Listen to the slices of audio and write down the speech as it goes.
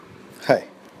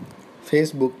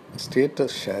Facebook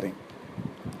status sharing.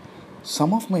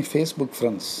 Some of my Facebook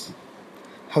friends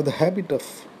have the habit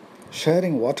of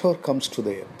sharing whatever comes to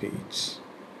their page.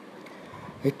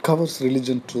 It covers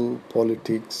religion to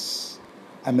politics,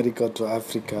 America to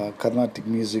Africa, Carnatic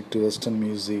music to Western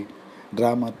music,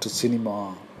 drama to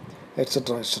cinema,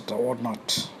 etc.,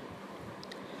 whatnot.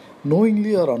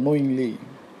 Knowingly or unknowingly,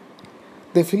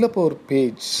 they fill up our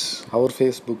page, our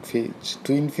Facebook page,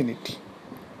 to infinity.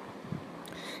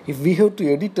 If we have to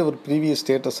edit our previous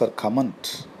status or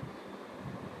comment,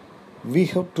 we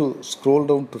have to scroll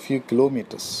down to few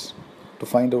kilometers to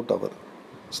find out our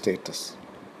status.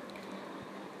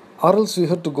 Or else we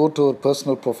have to go to our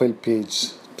personal profile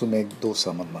page to make those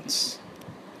amendments.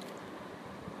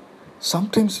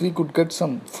 Sometimes we could get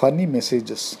some funny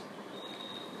messages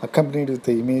accompanied with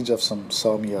the image of some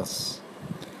samyas,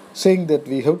 saying that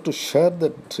we have to share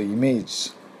that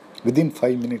image within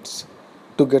 5 minutes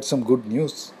to get some good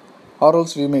news, or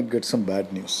else we might get some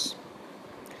bad news.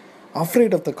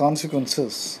 Afraid of the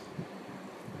consequences,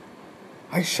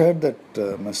 I shared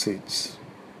that message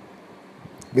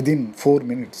within 4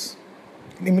 minutes.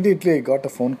 Immediately I got a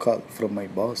phone call from my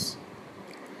boss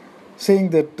saying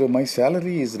that my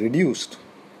salary is reduced,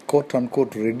 quote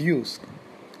unquote reduced,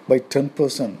 by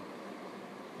 10%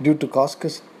 due to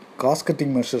cost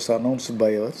cutting measures announced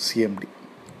by our CMD.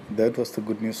 That was the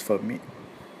good news for me.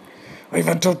 I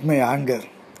went out my anger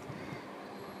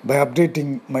by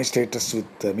updating my status with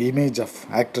the image of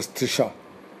actress Trisha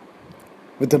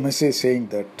with a message saying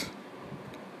that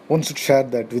one should share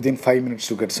that within 5 minutes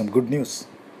to get some good news.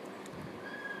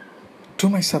 To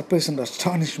my surprise and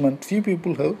astonishment, few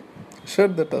people have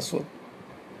shared that as well.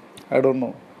 I don't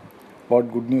know what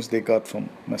good news they got from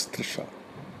Ms. Trisha.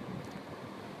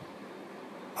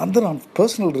 Under on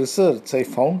personal research, I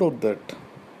found out that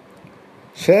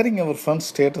sharing our friends'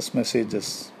 status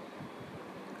messages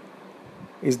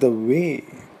is the way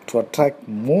to attract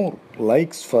more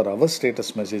likes for our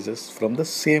status messages from the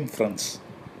same friends.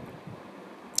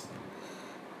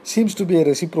 Seems to be a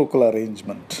reciprocal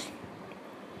arrangement.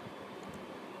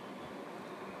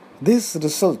 This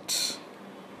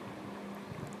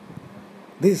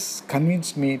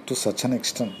convinced me to such an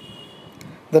extent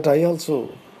that I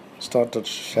also started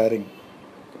sharing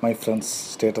my friends'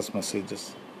 status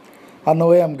messages. And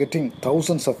now I am getting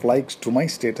thousands of likes to my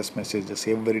status messages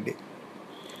every day.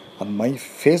 And my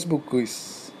Facebook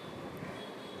is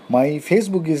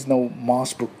now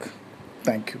mass book.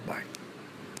 Thank you. Bye.